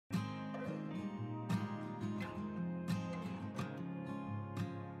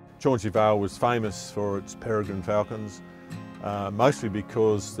Chauncy Vale was famous for its peregrine falcons, mostly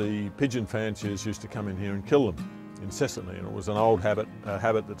because the pigeon fanciers used to come in here and kill them incessantly, and it was an old habit, a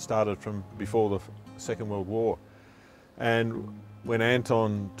habit that started from before the Second World War. And when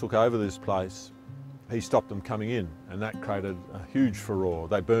Anton took over this place, he stopped them coming in, and that created a huge furore.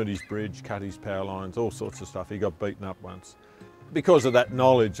 They burned his bridge, cut his power lines, all sorts of stuff. He got beaten up once. Because of that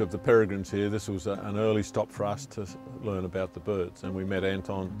knowledge of the peregrines here, this was an early stop for us to learn about the birds. And we met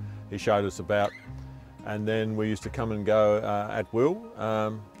Anton, he showed us about, and then we used to come and go at will,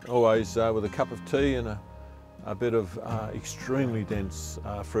 always with a cup of tea and a bit of extremely dense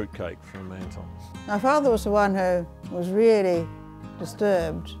fruit cake from Anton. My father was the one who was really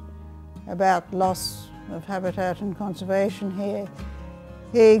disturbed about loss of habitat and conservation here.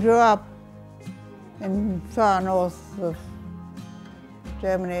 He grew up in far north of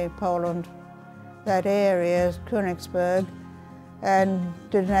Germany, Poland, that area, Königsberg, and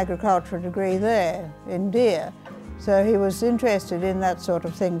did an agricultural degree there in deer. So he was interested in that sort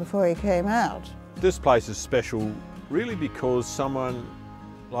of thing before he came out. This place is special really because someone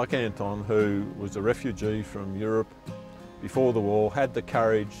like Anton, who was a refugee from Europe before the war, had the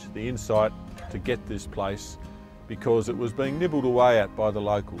courage, the insight to get this place because it was being nibbled away at by the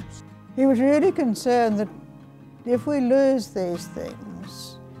locals. He was really concerned that if we lose these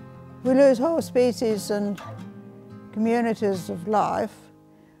things, we lose whole species and communities of life,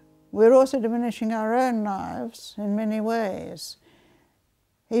 we're also diminishing our own lives in many ways.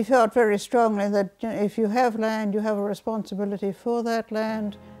 He felt very strongly that if you have land, you have a responsibility for that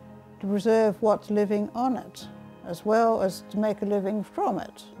land to preserve what's living on it, as well as to make a living from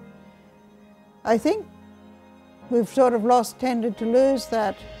it. I think we've sort of tended to lose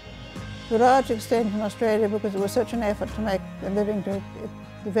that to a large extent in Australia because it was such an effort to make a living at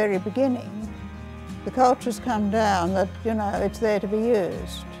the very beginning. The culture's come down that, it's there to be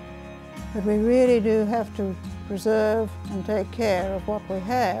used. But we really do have to preserve and take care of what we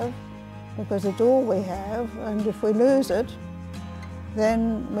have because it's all we have, and if we lose it,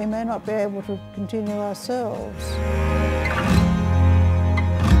 then we may not be able to continue ourselves.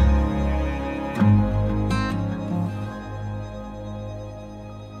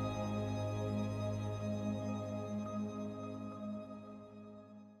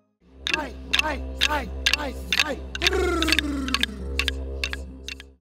 Hey!